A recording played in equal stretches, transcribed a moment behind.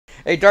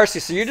Hey Darcy,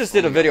 so you just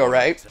did a video,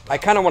 right? I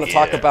kind of want to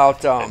talk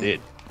about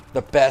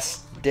the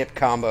best dip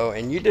combo,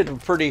 and you did a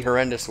pretty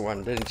horrendous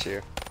one, didn't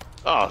you?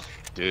 Oh,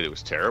 dude, it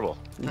was terrible.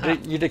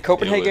 You did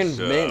Copenhagen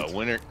mint.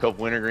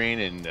 Wintergreen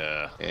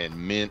and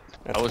mint.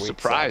 That's I was weak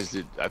surprised.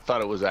 sauce. I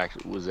thought it was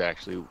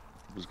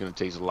going to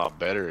taste a lot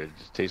better. It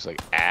just tastes like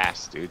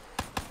ass, dude.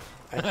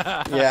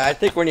 Yeah, I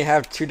think when you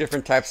have two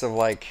different types of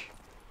like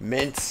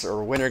mints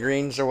or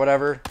wintergreens or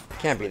whatever, it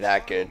can't be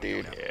that good,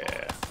 dude.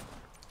 Yeah.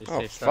 Oh,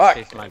 It starts fuck.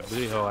 tasting like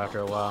booty hole after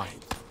a while.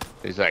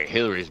 It's like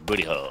Hillary's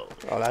booty hole.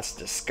 Oh, that's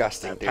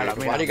disgusting, dude.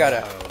 Palomino. Why do you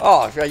gotta?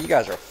 Oh, you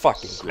guys are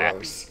fucking Slappy.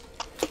 gross.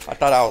 I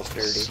thought I was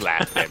dirty.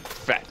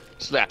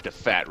 Slap the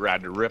fat right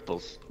in the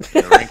ripples.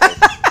 And the wrinkles.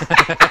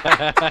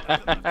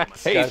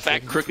 Hey, Disgusting.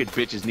 fat crooked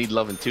bitches need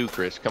loving too,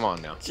 Chris. Come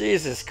on now.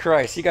 Jesus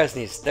Christ, you guys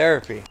need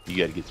therapy. You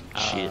gotta get some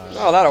shit.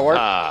 Oh, that'll work.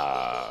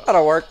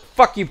 That'll work.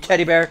 Fuck you,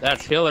 teddy bear.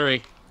 That's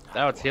Hillary.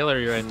 That was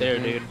Hillary right there,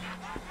 dude.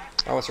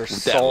 That was her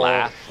With that soul.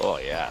 laugh. Oh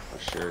yeah, for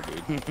sure,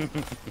 dude.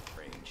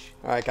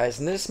 Alright guys,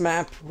 in this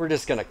map, we're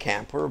just gonna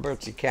camp. We're about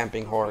to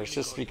camping horrors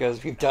just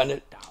because we've done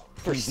it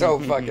for so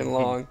fucking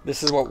long.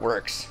 This is what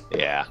works.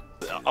 Yeah.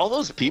 All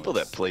those people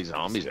that play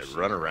zombies that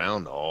run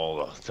around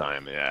all the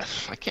time, yeah,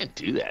 I can't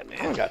do that, I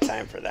don't man. got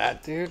time for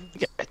that, dude.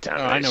 I got time Oh,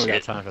 for I that know we got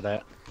shit. time for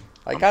that.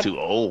 I I'm got too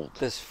old.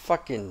 this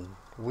fucking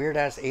weird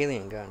ass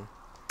alien gun.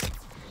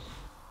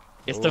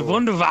 It's the Ooh.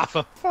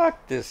 Wunderwaffe.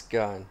 Fuck this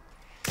gun.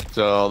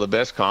 So the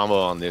best combo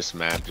on this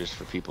map, just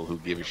for people who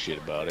give a shit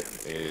about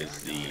it,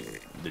 is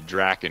the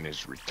Draken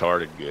is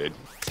retarded good,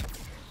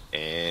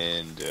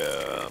 and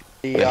the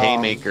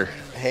Haymaker,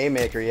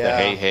 Haymaker, the yeah.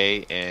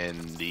 Hay, and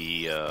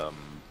the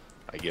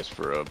I guess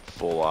for a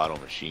full auto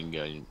machine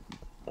gun,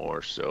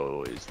 more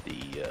so is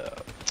the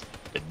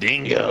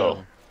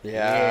Dingo.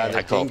 Yeah, the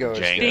I call it Dingo is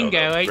Django. good.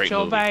 Dingo ate Great your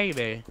movie.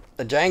 baby.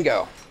 The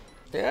Django.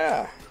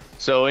 Yeah.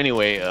 So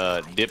anyway,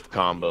 dip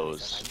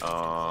combos.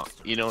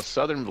 You know,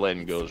 Southern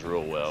Blend goes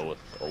real well with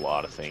a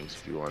lot of things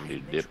if you want to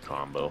do dip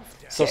combo.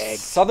 So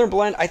Southern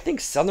Blend, I think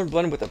Southern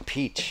Blend with a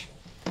peach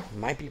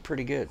might be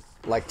pretty good.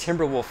 Like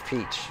Timberwolf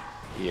peach.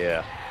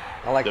 Yeah.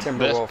 I like The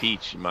Timberwolf. best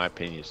peach, in my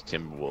opinion, is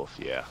Timberwolf,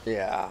 yeah.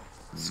 Yeah.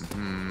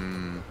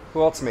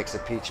 Who else makes a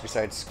peach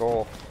besides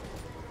Skull?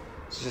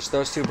 It's just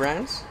those two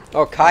brands?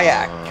 Oh,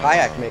 Kayak.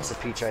 Kayak makes a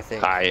peach, I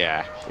think.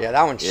 Kayak. Yeah,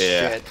 that one's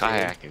Yeah, shit.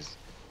 Kayak is...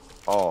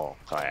 Oh,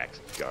 Kayak's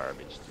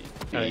garbage,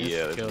 dude. Oh, he's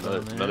Yeah, killed another,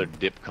 on that. another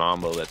dip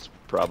combo that's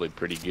probably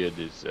pretty good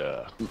is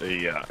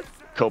the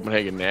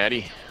Copenhagen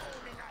Natty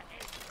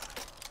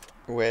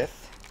With?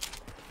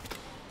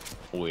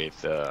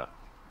 with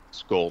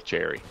Skull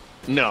Cherry.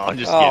 No, I'm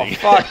just Oh, kidding.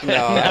 fuck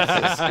no.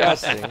 That's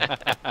disgusting.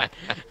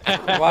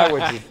 Why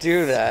would you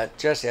do that?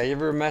 Jesse, have you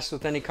ever messed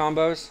with any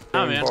combos? Oh,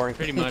 Very man, boring.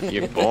 pretty much.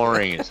 You're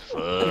boring as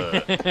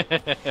fuck.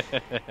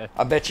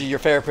 I bet you your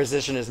favorite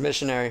position is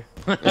missionary.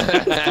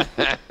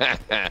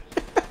 I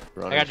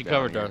got you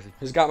covered, Darcy.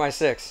 Who's got my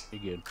 6? You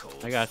good?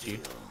 I got you.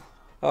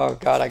 Oh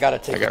god, I gotta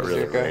take I got the rid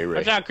of bazooka. Ray Ray.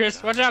 Watch out,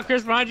 Chris. Watch out,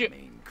 Chris, behind you.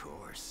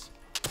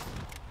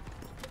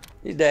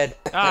 He's dead.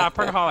 Ah,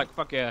 Perkaholic.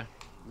 Fuck yeah.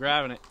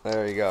 Grabbing it.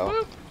 There you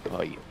go.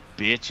 Oh, you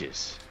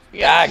bitches.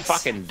 Dags.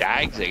 Fucking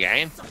dags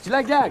again. Do you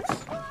like dags?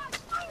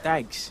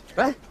 Thanks.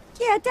 What?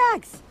 Yeah,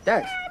 Dags.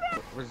 Dags.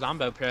 We're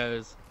Zombo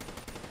pros.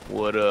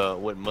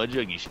 What mud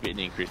jug you spitting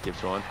in, Chris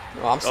Tips one?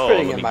 Well, I'm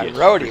spitting let in me my guess,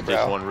 roadie, Chris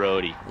Tips bro. one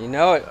roadie. You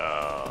know it.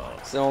 Oh,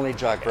 It's the only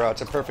jug, bro.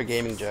 It's a perfect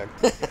gaming jug.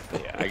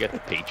 yeah, I got the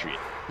Patriot.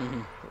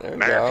 There we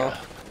America.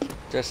 go.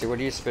 Jesse, what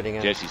are you spitting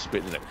in? Jesse's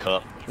spitting in a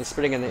cup. You're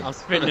spitting in I'm the...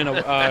 spitting in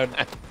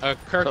a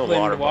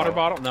Kirkland water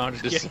bottle. No, I'm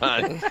just Just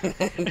kidding.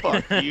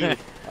 Fuck you.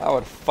 I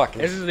would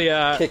fucking... This is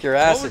the Kick your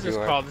ass What was if you this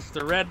were. called?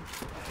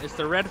 It's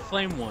the red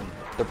flame one.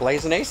 The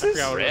Blazing I Aces?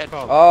 forgot what Red. it's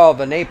called. Oh,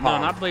 the napalm. No,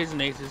 not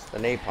Blazing Aces. The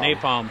napalm.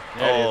 Napalm.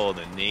 There it is. Oh,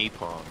 the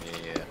napalm.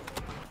 Yeah.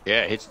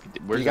 Yeah, it's.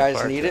 Where's You the guys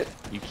fire need truck?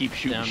 it? You keep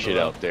shooting Down shit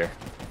below. out there.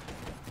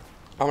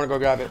 I'm gonna go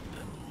grab it.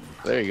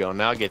 There you go.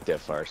 Now get that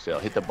fire cell.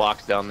 Hit the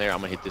box down there. I'm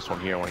gonna hit this one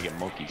here. I want to get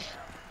monkeys.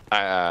 You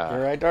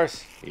alright,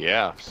 Darce?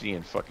 Yeah, I'm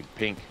seeing fucking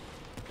pink.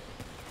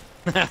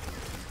 Ooh,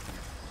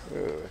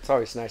 it's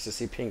always nice to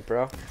see pink,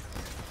 bro.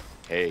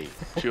 Hey,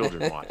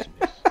 children watching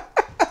this.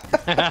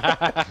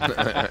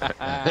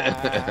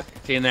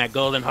 Seeing that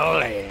golden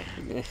holy.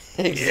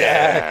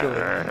 Exactly.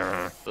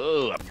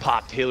 Oh, I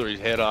popped Hillary's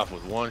head off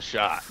with one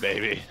shot,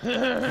 baby.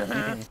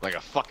 Like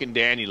a fucking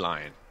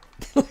dandelion.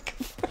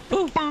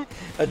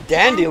 A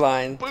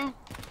dandelion. Boop.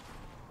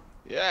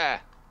 Yeah.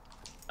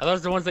 Are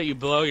those the ones that you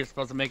blow? You're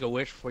supposed to make a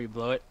wish before you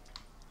blow it?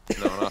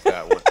 No, not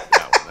that one.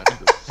 That one. That's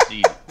the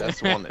seed. That's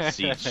the one that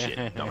seeds shit.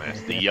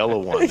 Dumbass. The yellow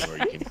one where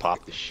you can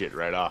pop the shit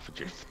right off with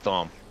your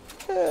thumb.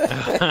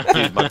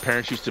 Dude, my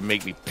parents used to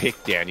make me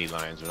pick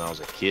dandelions when I was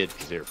a kid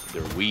because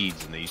they're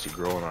weeds and they used to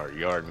grow in our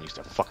yard and we used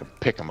to fucking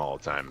pick them all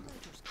the time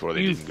before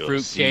they You didn't go to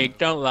fruitcake. seed.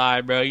 Don't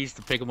lie, bro. You used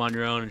to pick them on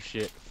your own and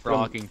shit.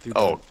 Frolicking through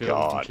Oh, the fields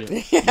God.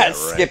 and shit. Yeah, right.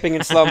 skipping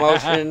in slow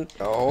motion.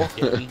 Oh.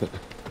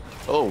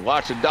 Oh,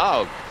 watch a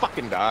dog.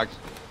 Fucking dogs.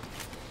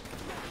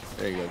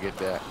 There you go. Get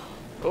that.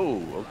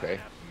 Oh, okay.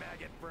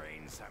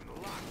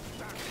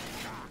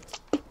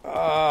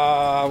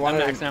 I I'm wanted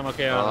max ammo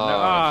KO. Oh,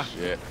 Ah,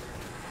 shit.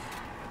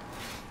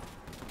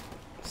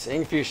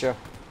 Seeing fuchsia.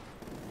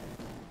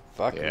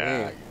 Fuck Yeah, I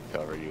me. can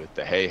cover you with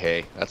the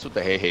hey. That's what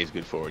the hey is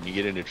good for. When you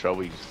get into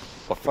trouble, you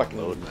just fucking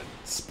load that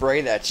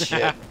Spray that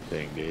shit.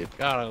 thing, dude.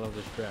 God, I love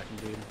this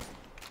Kraken,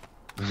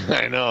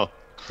 dude.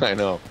 I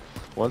know.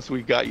 Once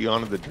we got you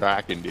onto the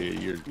Draken,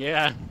 dude, you're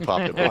Yeah.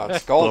 popped Oh, a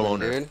it's golden,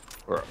 boner. dude.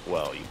 Or,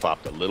 well, you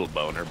popped a little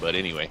boner, but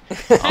anyway.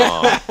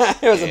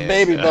 It was a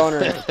baby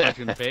boner. Punch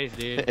you in the face,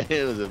 dude.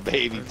 It was a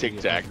baby Tic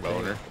Tac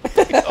boner.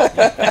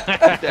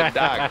 That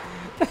dog.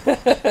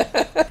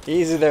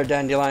 Easy there,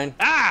 Dandelion.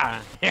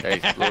 Ah! Hey,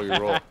 slow your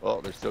roll.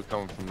 Oh, they're still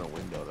coming from the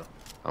window, though.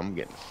 I'm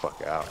getting the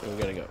fuck out. We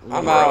gotta go.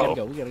 I'm out.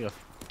 out. We gotta go.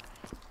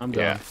 I'm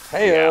Yeah. done.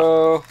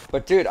 Heyo.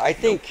 But dude, I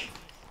think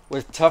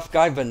with Tough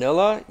Guy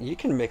Vanilla, you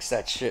can mix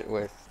that shit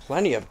with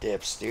plenty of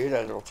dips, dude.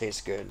 That'll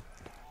taste good.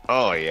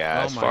 Oh yeah,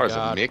 Oh as my far as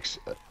God.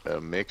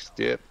 a mixed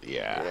dip,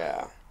 yeah.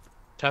 Yeah.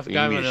 Tough You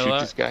Guy need me to shoot Vanilla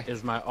this guy?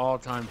 is my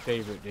all-time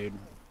favorite, dude.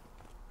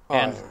 Oh,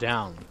 Hands yeah.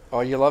 down. Oh,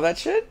 you love that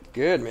shit?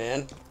 Good,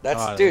 man.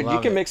 That's Oh, I dude. You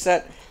love can it. mix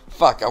that.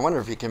 Fuck, I wonder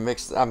if you can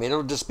mix. I mean,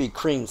 it'll just be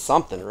cream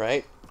something,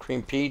 right?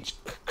 Cream peach,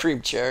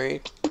 cream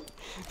cherry.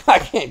 I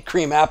can't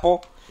cream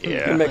apple. You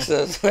Yeah. can mix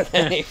those with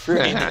any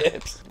fruity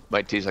dips.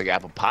 Might taste like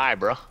apple pie,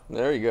 bro.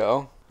 There you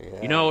go.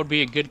 Yeah. You know what would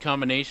be a good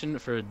combination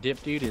for a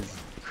dip, dude? Is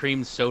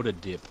cream soda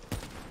dip.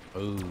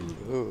 Ooh.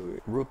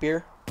 Ooh, root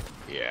beer.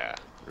 Yeah,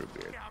 root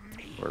beer.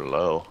 We're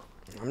low.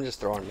 I'm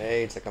just throwing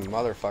nades like a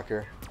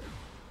motherfucker.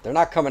 They're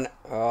not coming.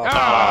 Oh,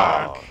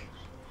 Ah!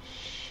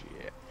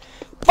 Shit.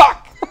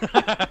 fuck!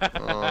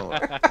 Oh,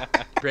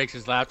 Breaks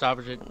his laptop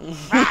and shit.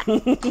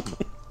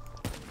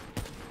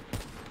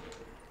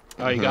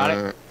 Oh, you got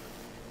it?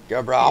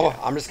 Go, bro.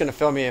 I'm just gonna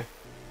film you.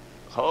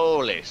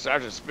 holy,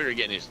 Sergeant Spitter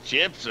getting his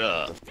chips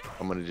up.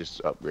 I'm gonna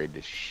just upgrade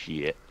this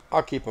shit.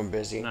 I'll keep him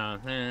busy. No.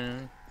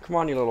 Come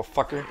on, you little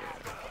fucker.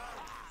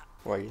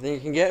 What, you think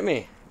you can get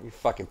me? You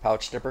fucking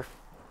pouch dipper.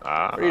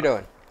 Ah, What are you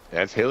doing?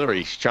 That's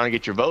Hillary. She's trying to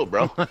get your vote,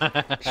 bro.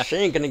 She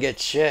ain't gonna get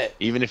shit.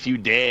 Even if you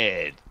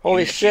dead.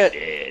 Holy Even if you shit.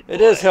 dead, It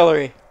boy. is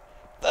Hillary.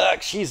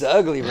 Fuck, she's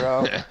ugly,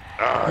 bro.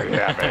 Oh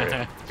yeah,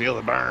 baby. Feel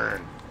the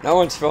burn. No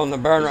one's feeling the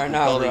burn right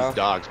now, Call bro. these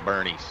dogs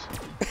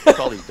Bernies.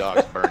 Call these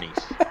dogs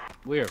Bernies.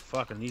 We are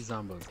fucking these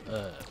zombos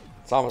up.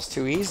 It's almost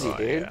too easy, Oh,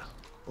 dude. yeah.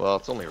 Well,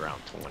 it's only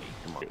around 20.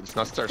 Come on. Let's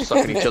not start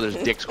sucking each other's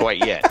dicks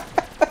quite yet.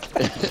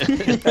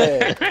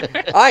 Hey,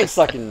 I ain't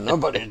sucking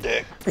nobody's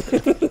dick. You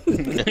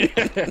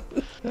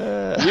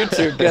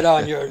two get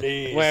on your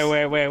knees.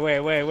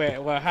 Wait.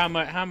 Well, how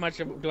much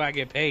do I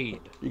get paid?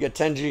 You get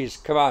 10 G's.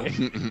 Come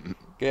on.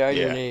 Get on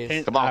your Yeah.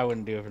 knees. Come on. I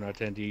wouldn't do it for no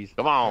 10 G's.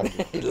 Come on.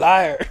 You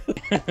liar.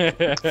 I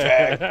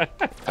Kinda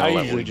like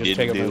usually we just take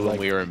didn't them do as when like,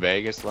 we were in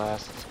Vegas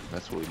last.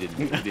 That's what we didn't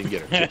do. We didn't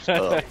get our chips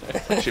up.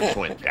 Our chips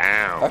went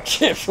Our down.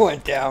 chips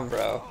went down,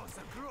 bro.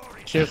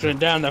 chips went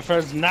down the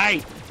first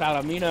night.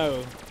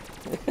 Palomino.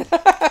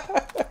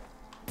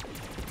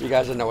 You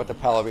guys don't know what the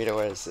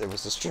Palomino is. It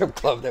was a strip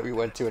club that we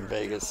went to in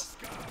Vegas,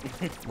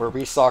 where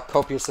we saw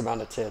copious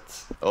amount of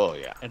tits. Oh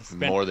yeah. And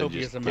spent More than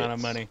copious just amount of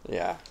tits. money.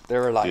 Yeah, they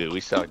were like Dude, we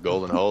saw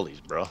golden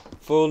holies, bro.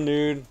 full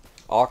nude,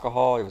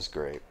 alcohol. It was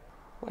great.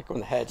 Like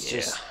when the heads Yeah.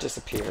 just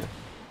disappear.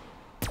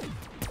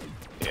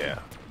 Yeah.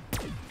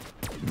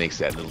 Makes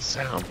that little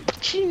sound.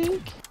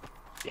 Chink.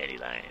 Daddy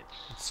lions.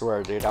 I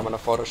swear, dude, I'm gonna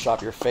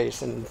Photoshop your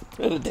face in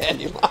a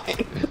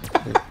dandelion.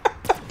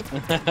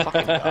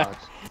 Fucking dogs.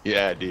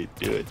 Yeah, dude,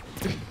 do it.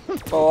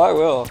 Oh, I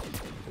will.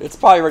 It's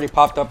probably already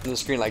popped up on the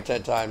screen like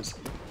 10 times.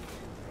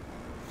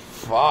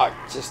 Fuck,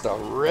 just a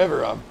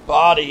river of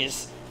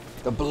bodies.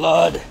 The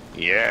blood,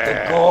 the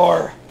Yeah.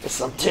 gore. It's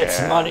some tits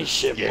Yeah. money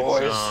shit, Get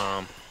boys.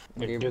 some.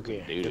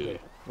 Dookie.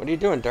 What are you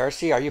doing,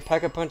 Darcy? Are you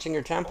pecka punching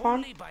your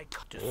tampon?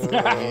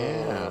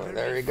 Yeah.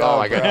 There you go. Oh,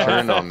 I got bro.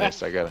 turned on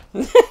this. I got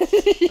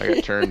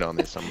turned on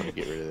this. I'm gonna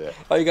get rid of that.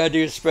 All you gotta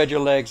do is spread your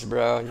legs,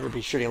 bro, and you'll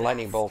be shooting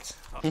lightning bolts.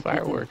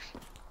 Fireworks.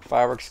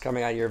 Fireworks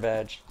coming out of your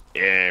vag.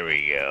 There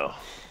we go.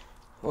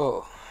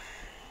 Whoa.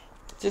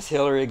 Just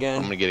Hillary I'm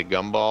again. gonna get a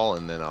gumball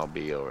and then I'll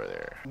be over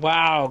there.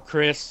 Wow,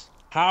 Chris.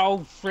 How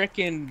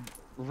freaking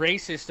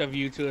racist of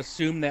you to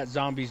assume that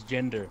zombie's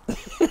gender.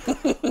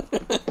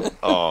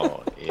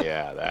 Oh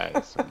yeah, that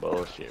is some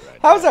bullshit right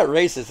How's that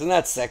racist? Isn't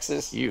that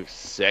sexist? there. You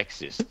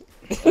sexist.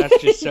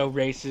 That's just so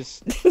racist.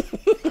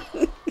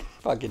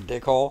 Fucking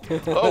dickhole.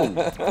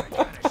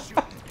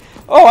 Oh,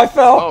 Oh, I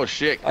fell. oh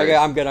shit. Chris. Okay,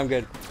 I'm good. I'm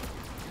good.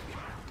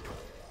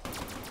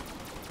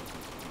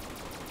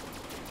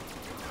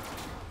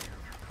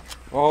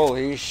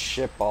 Holy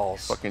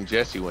shitballs. Fucking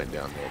Jesse went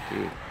down there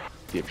too.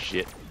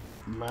 Dipshit.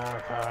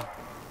 America.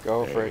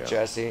 Go There for you it, go.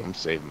 Jesse. I'm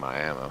saving my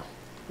ammo.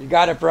 You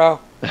got it, bro.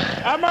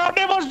 I'm Earl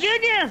Dibbles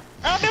Jr.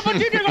 Earl Dibbles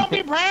Jr. gonna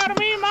be proud of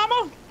me,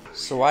 mama.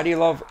 So why do you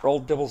love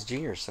Earl Dibbles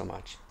Jr. so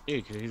much?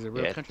 Dude, 'cause he's a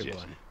real Yeah, country Jesse.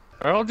 boy.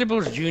 Earl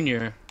Dibbles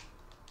Jr.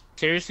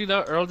 Seriously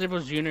though, Earl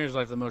Dibbles Jr. is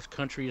like the most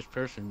countryest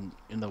person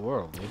in the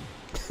world, dude.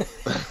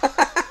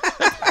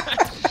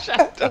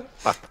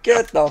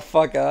 Get the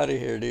fuck out of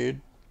here,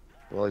 dude.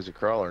 Well, he's a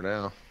crawler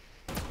now.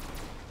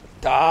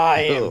 Die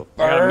and Oh,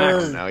 got a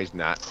max. burn. Now he's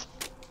not.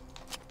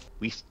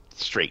 We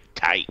straight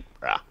tight,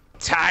 bruh.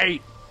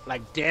 Tight,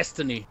 like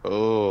Destiny.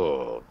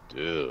 Oh,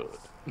 dude.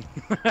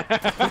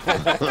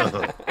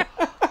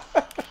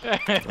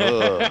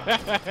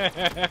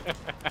 Ugh.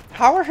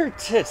 How are her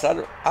tits? I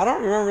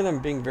don't remember them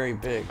being very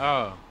big.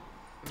 Oh,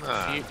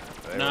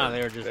 Nah,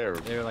 they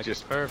were like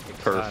just perfect.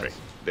 perfect.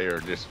 Size. They were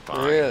just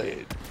fine. Really?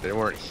 Dude. They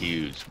weren't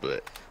huge,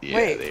 but yeah,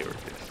 Wait, they were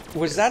just.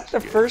 Was they were that the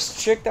just good. first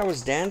chick that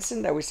was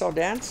dancing that we saw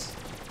dance?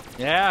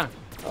 Yeah.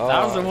 Oh,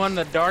 That was the one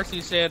that Darcy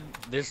said,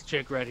 this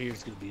chick right here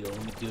is going to be the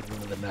only good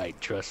one of the night,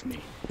 trust me.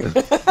 And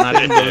I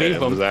didn't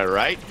believe Was him. that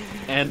right?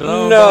 And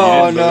No,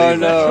 lo and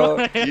no,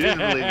 behold, no. You didn't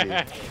believe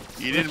me.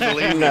 You didn't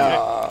believe me,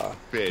 No.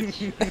 bitch.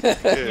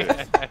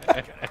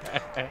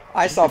 Dude.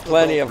 I saw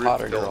plenty of People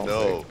hotter don't girls.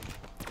 know.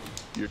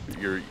 Your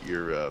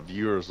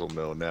viewers will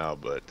know now,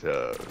 but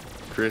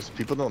Chris,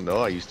 people don't know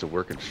I used to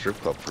work in a strip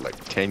club for like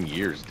 10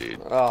 years, dude.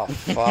 Oh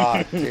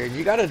fuck, dude!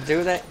 You gotta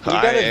do that. You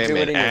I gotta am do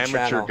it an in your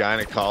amateur channel.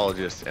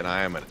 gynecologist, and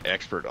I am an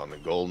expert on the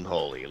golden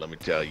holy. Let me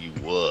tell you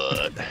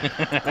what.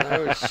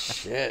 Oh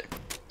shit!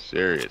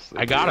 Seriously.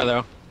 I got her, dude.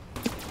 though.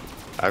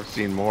 I've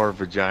seen more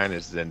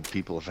vaginas than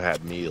people have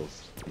had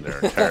meals in their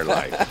entire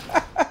life.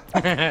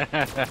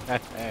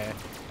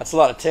 That's a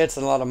lot of tits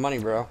and a lot of money,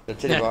 bro. The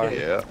titty bar.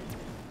 Yeah.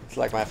 It's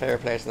like my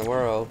favorite place in the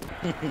world.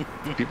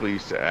 People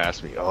used to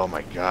ask me, "Oh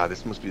my God,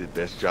 this must be the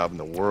best job in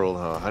the world,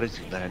 huh? How did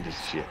you land this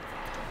shit?"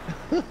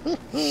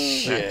 Actually,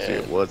 Shit.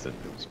 it wasn't.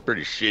 It was a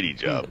pretty shitty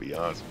job, to be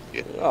honest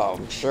with you. Oh,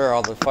 I'm sure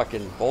all the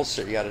fucking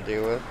bullshit you gotta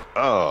deal with.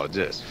 Oh,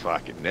 just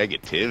fucking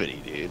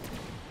negativity, dude.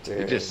 Dude.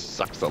 It just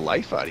sucks the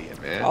life out of you,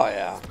 man. Oh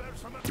yeah.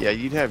 Yeah,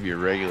 you'd have your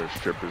regular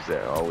strippers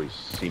that always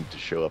seem to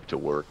show up to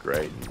work,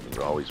 right? And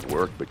always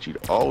work, but you'd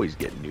always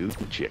get new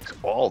chicks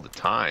all the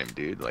time,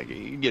 dude. Like,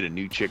 you get a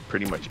new chick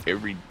pretty much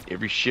every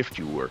shift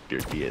you work,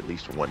 there'd be at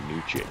least one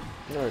new chick.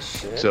 No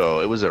shit.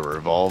 So it was a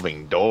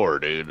revolving door,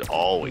 dude,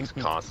 always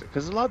constant.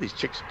 Because a lot of these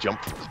chicks jump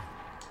from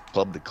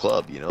club to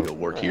club, you know. They'll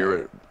work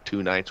here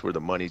 2 nights where the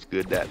money's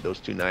good,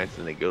 those 2 nights,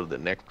 and they go to the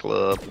next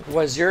club.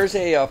 Was yours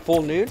a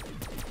full nude?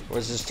 Or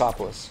was this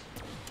topless?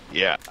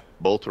 Yeah,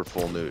 both were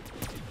full nude.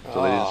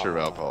 So they didn't serve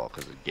Oh. alcohol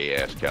because of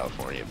gay-ass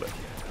California, but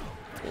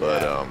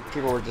Yeah,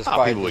 people were just people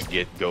fighting. would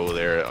go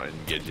there and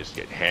just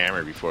get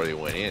hammered before they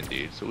went in,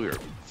 dude. So we were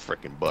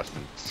freaking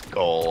busting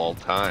skull all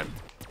the time.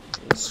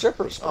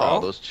 Strippers, bro. Oh,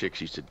 those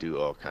chicks used to do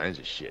all kinds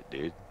of shit,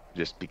 dude.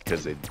 Just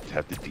because they'd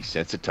have to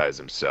desensitize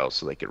themselves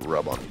so they could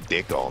rub on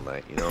dick all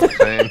night. You know what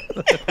I'm saying?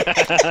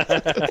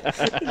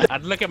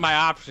 I'd look at my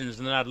options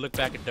and then I'd look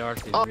back at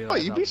Darcy and Oh,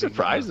 realize you'd how be big the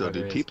surprised though, motherfucker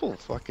dude. is. People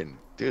fucking,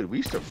 dude, we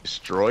used to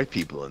destroy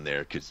people in there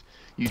because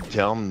you'd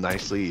tell them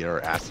nicely, you know,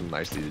 or ask them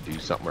nicely to do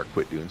something or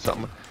quit doing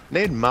something. And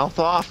they'd mouth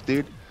off,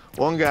 dude.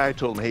 One guy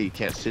told him, "Hey, you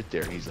can't sit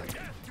there." And he's like,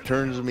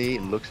 turns to me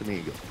and looks at me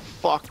and goes,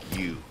 "Fuck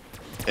you."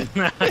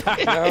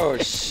 No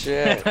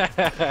shit.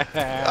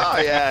 Oh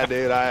yeah,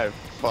 dude, I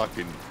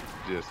fucking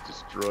just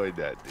destroyed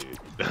that dude.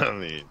 I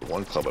mean,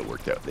 one club I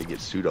worked at, they get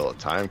sued all the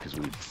time because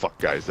we'd fuck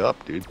guys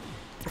up, dude.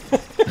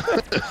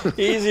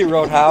 Easy,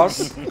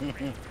 Roadhouse.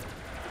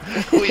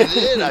 We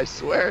did, I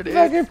swear, dude.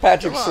 Fucking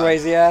Patrick Come on.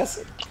 Swayze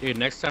ass. Dude,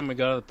 next time we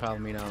go to the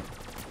Palomino,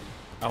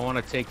 I want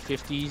to take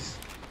 50s,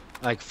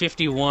 like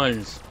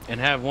 51s, and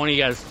have one of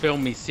you guys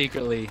film me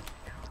secretly.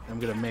 I'm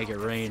going to make it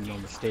rain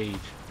on the stage.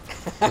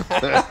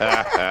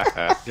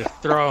 Just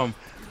throw them.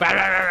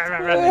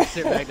 And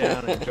sit back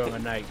down and enjoy my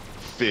night.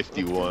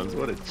 51s,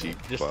 what a cheap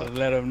Just fuck. to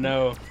let them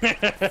know.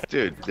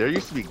 Dude, there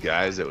used to be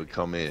guys that would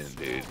come in,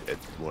 dude, at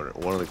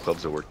one of the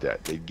clubs I worked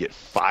at. They'd get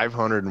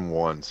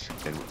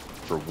 501s, and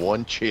for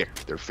one chick,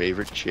 their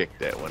favorite chick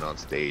that went on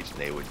stage, and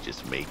they would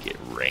just make it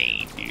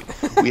rain, dude.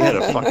 We had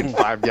a fucking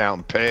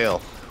 5-gallon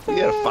pail. We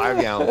had a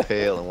 5-gallon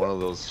pail and one of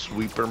those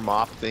sweeper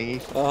mop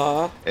thingies,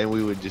 Uh huh. and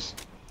we would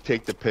just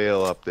take the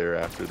pail up there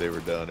after they were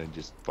done and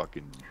just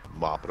fucking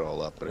mop it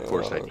all up. And of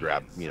course, I'd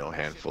grab, you know,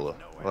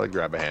 I'd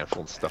grab a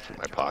handful of stuff in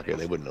my pocket.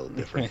 They wouldn't know the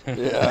difference.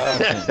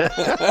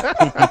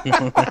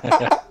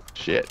 Yeah.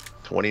 Shit,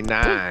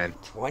 29.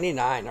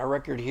 29. Our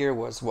record here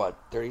was what?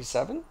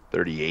 37?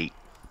 38.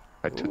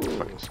 I took a Ooh.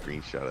 fucking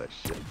screenshot of that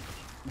shit.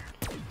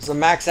 There's a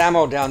max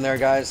ammo down there,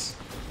 guys.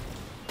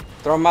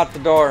 Throw them out the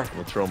door. I'm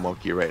gonna throw a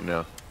monkey right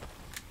now.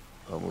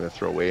 I'm gonna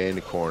throw way in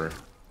the corner.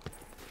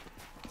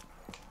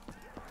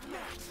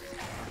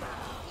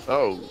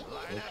 Oh,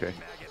 okay.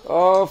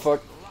 Oh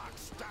fuck.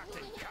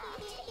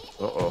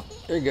 Uh-oh.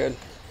 You're good.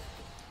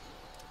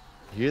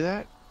 You hear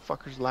that?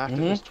 Fuckers laughed at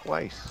us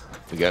twice.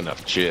 We got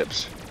enough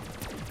chips.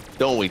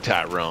 Don't we,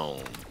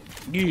 Tyrone?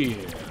 Yeah.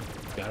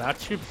 Got our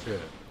chips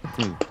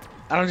up.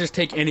 I don't just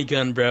take any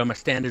gun, bro. My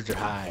standards are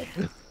high.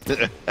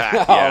 Yeah,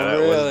 that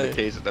really? wasn't the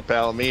case at the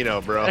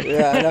Palomino, bro.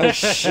 Yeah, no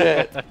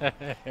shit.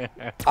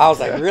 I was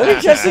like, really,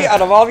 Jesse?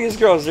 Out of all these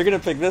girls, you're gonna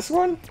pick this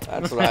one?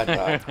 That's what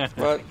I thought.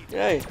 But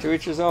hey, to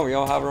each his own. We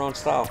all have our own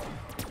style.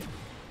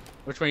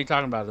 Which one are you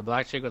talking about? The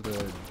black chick with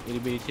the itty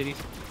bitty titties?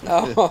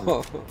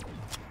 No.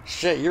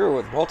 Shit, you were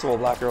with multiple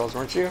black girls,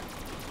 weren't you?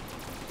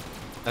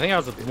 I think I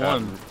was with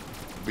one.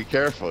 Be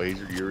careful,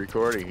 you're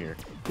recording here.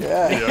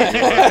 Yeah.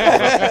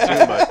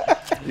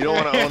 You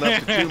don't want to own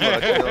up to too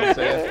much. You know what I'm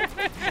saying?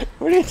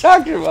 What are you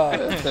talking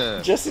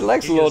about? Jesse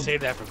likes a You little. can save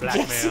that for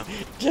blackmail.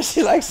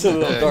 Jesse likes a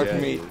little dark Yeah,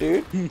 meat,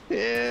 dude.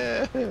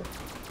 Yeah.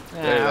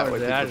 Yeah, that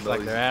way I people just know like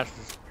he's- their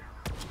asses.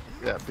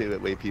 Yeah,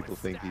 that way people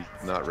think he's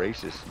not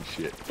racist and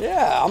shit.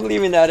 Yeah, I'm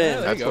leaving that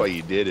in. That's why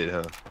you did it,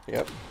 huh?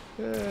 Yep.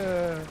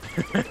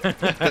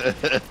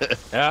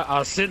 Yeah, I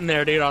was sitting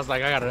there, dude. I was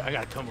like, I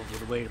gotta come up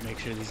with a way to make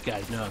sure these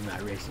guys know I'm not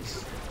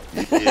racist.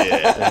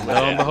 Yeah. Lo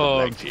and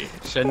behold, Like you.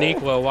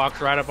 Shaniqua walks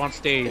right up on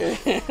stage.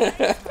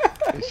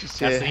 She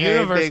said, the "Hey,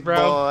 universe, big bro."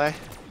 boy.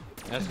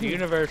 That's the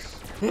universe.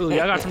 Ooh,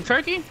 y'all got some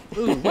turkey?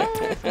 Ooh, what?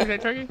 Is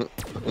that turkey?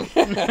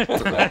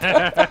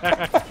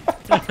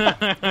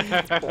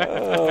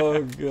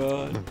 Oh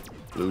god.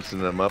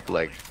 Loosening them up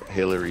like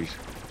Hillary's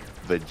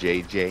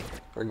vajayjay.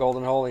 Or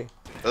golden holy.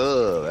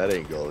 Oh, that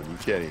ain't golden. You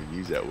can't even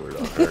use that word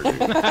on her, dude.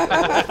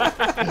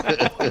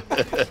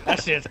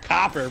 That shit's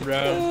copper,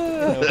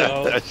 bro.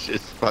 That's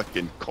just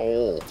fucking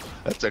coal.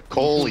 That's a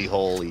coaly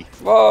holy.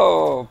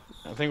 Whoa.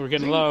 I think we're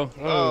getting low.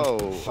 Oh,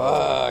 Oh.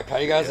 Fuck. How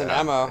you guys in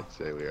ammo? I'd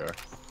say we are.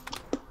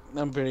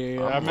 I'm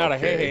out of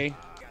okay. hey.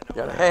 You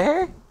got a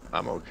hey?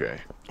 I'm okay.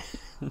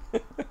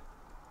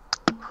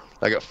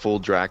 I got full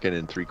Draken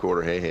and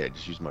 3/4 hey. I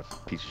just used my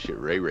piece of shit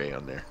Ray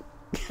on there.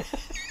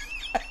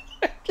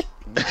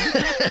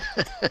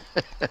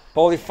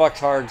 Holy fuck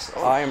tards.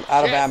 I am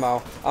out of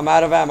ammo. I'm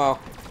out of ammo.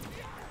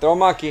 Throw a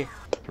monkey.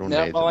 Throw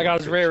Yep, nades all I at got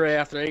them is bitches. Ray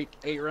after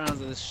eight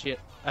rounds of this shit.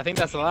 I think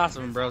that's the last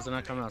of them, bros. They're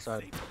not coming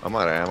outside. I'm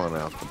out of ammo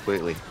now,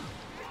 completely.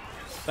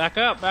 Back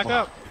up, back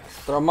up.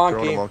 Throw a Throwing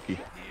monkey. a monkey.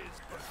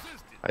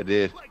 I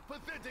did.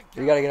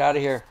 You gotta get out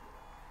of here.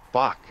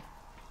 Fuck.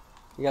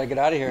 You gotta get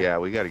out of here. Yeah,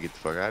 we gotta get the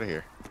fuck out of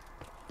here.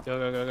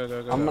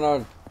 Go. I'm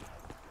gonna.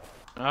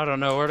 I don't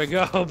know where to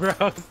go, bro.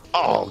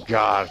 Oh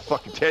god,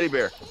 fucking teddy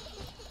bear.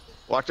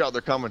 Watch out,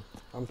 they're coming.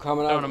 I'm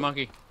coming Throwing out. a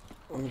monkey.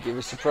 I'm gonna give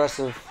you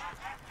suppressive.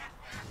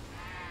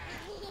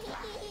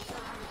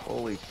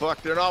 Holy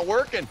fuck, they're not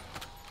working.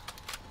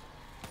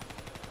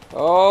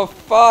 Oh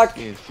fuck.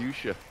 In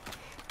fuchsia.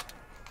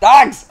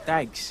 Dogs!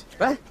 Thanks.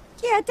 What?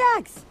 Yeah,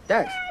 dogs.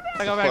 Thanks.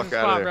 I go back to Fuck the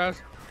outta spot, there.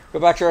 bros. Go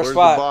back to our Where's the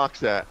spot.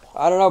 box at?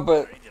 I don't know,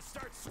 but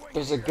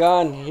there's a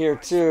gun here We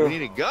too.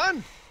 need a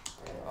gun?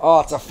 Oh,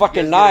 it's a You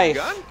fucking guys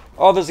get knife. a gun?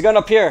 Oh, there's a gun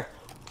up here.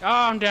 Oh,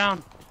 I'm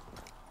down.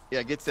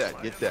 Yeah, get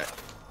that, get that.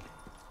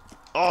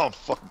 Oh, I'm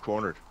fucking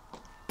cornered.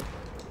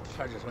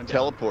 I just went down.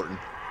 Teleporting.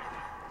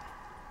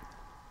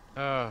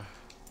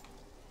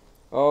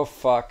 Oh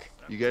fuck.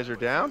 You guys are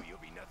down?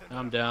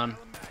 I'm down.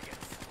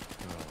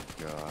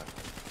 Oh god.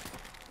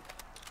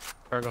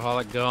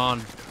 Pergaholic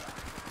gone.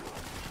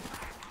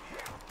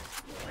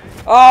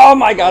 Oh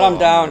my god, I'm Oh,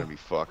 down. gonna be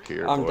fucked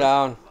here, I'm boys.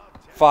 down.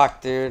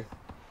 Fuck, dude.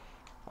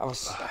 I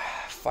was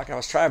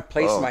trying to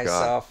place Oh,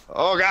 myself. God.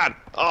 Oh god.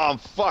 Oh, I'm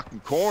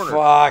fucking cornered.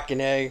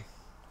 Fucking A.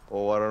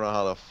 Oh, I don't know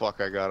how the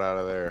fuck I got out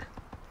of there.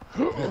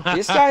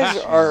 These guys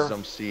Jesus, are,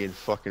 I'm seeing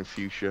fucking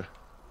fuchsia.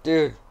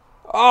 dude.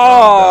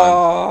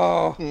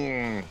 Oh.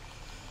 Hmm.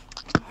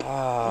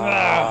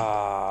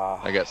 Ah.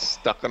 I got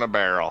stuck in a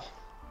barrel.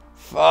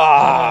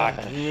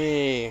 Fuck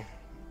me.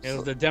 It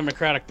was the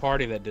Democratic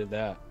Party that did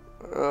that.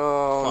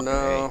 Oh Fucking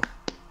no.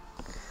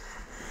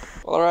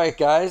 Alright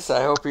guys,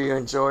 I hope you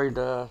enjoyed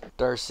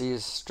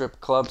Darcy's strip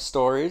club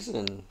stories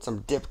and some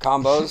dip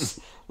combos.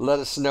 Let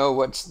us know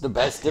what's the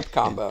best dip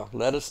combo.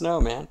 Let us know,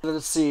 man.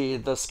 Let's see,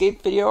 the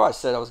escape video, I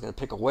said I was going to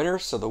pick a winner,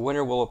 so the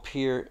winner will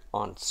appear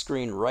on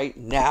screen right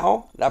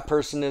now. That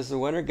person is the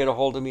winner. Get a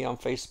hold of me on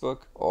Facebook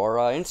or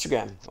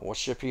Instagram, and we'll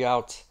ship you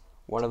out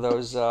one of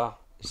those.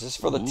 Is this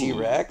for the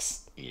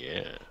T-Rex?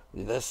 Yeah.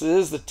 This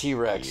is the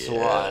T-Rex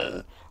Yeah.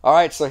 one.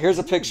 Alright, so here's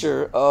a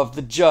picture of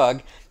the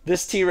jug.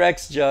 This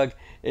T-Rex jug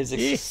is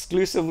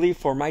exclusively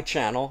for my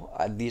channel.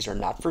 These are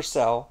not for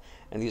sale,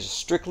 and these are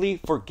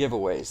strictly for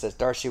giveaways that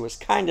Darcy was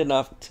kind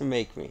enough to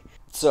make me.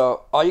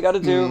 So all you got to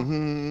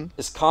do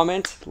is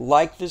comment,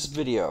 like this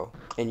video,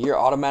 and you're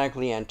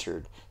automatically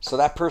entered. So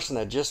that person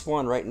that just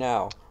won right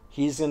now,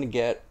 he's going to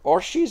get,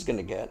 or she's going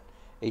to get,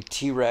 a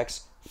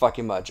T-Rex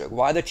fucking mud jug.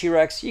 Why the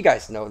T-Rex? You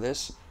guys know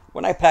this.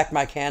 When I pack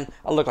my can,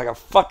 I look like a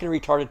fucking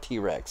retarded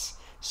T-Rex.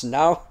 So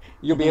now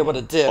you'll be able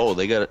to dip Oh,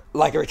 they got it.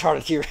 like a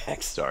retarded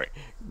T-Rex. Sorry.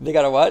 They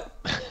got a what?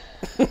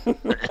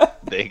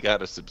 They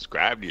gotta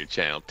subscribe to your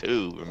channel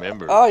too.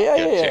 Remember? Oh yeah,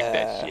 You yeah, gotta yeah. Check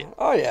that shit.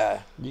 Oh yeah.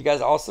 You guys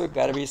also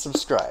got to be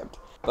subscribed.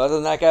 But other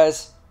than that,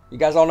 guys, you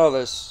guys all know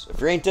this. If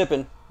you ain't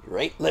dipping, you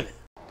ain't living.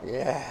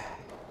 Yeah.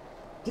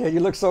 Dude, you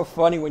look so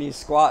funny when you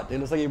squat. Dude, it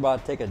looks like you're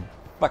about to take a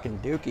fucking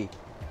dookie.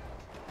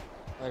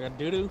 Like a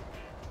doo-doo.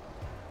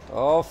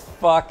 Oh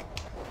fuck.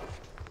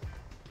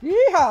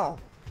 Yeehaw!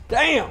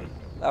 Damn.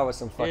 That was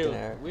some fucking Ew,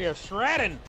 air. we are shredding.